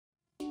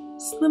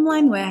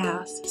Slimline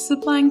warehouse,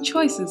 supplying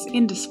choices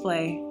in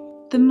display.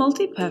 The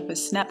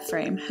multi-purpose snap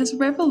frame has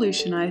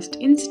revolutionized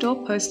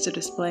in-store poster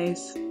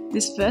displays.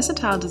 This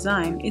versatile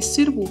design is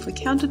suitable for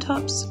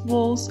countertops,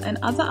 walls, and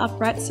other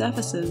upright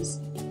surfaces.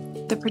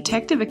 The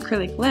protective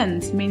acrylic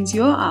lens means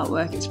your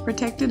artwork is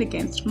protected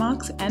against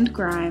marks and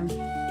grime.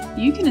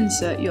 You can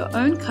insert your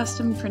own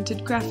custom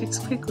printed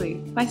graphics quickly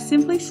by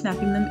simply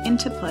snapping them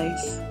into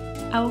place.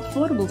 Our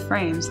affordable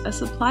frames are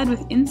supplied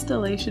with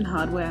installation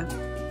hardware.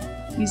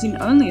 Using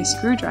only a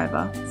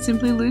screwdriver,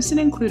 simply loosen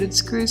included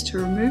screws to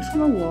remove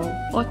from a wall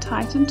or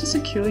tighten to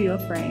secure your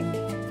frame.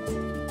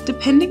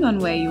 Depending on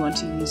where you want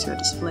to use your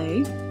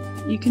display,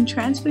 you can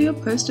transfer your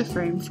poster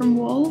frame from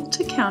wall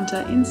to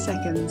counter in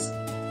seconds.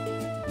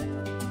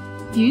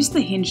 Use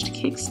the hinged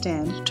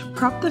kickstand to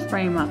prop the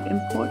frame up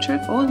in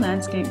portrait or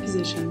landscape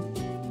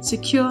position.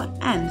 Secure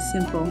and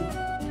simple.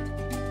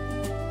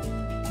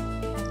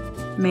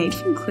 Made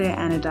from clear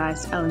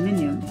anodized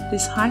aluminium,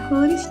 this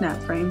high-quality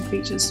snap frame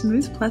features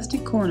smooth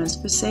plastic corners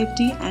for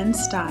safety and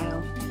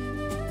style.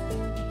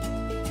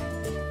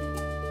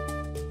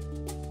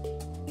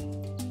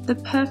 The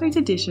perfect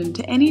addition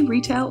to any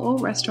retail or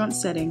restaurant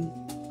setting,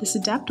 this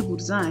adaptable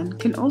design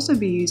can also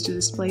be used to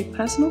display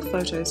personal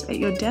photos at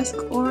your desk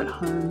or at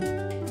home.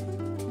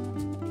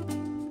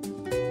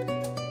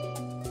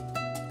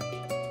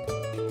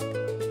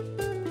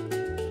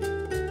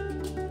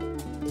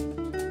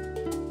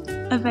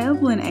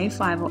 Available in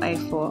A5 or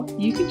A4,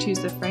 you can choose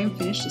the frame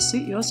finish to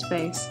suit your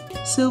space.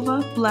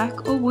 Silver,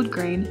 black or wood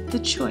grain, the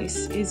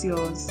choice is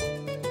yours.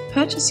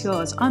 Purchase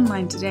yours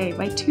online today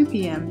by 2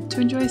 p.m. to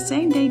enjoy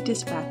same-day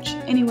dispatch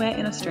anywhere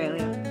in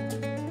Australia.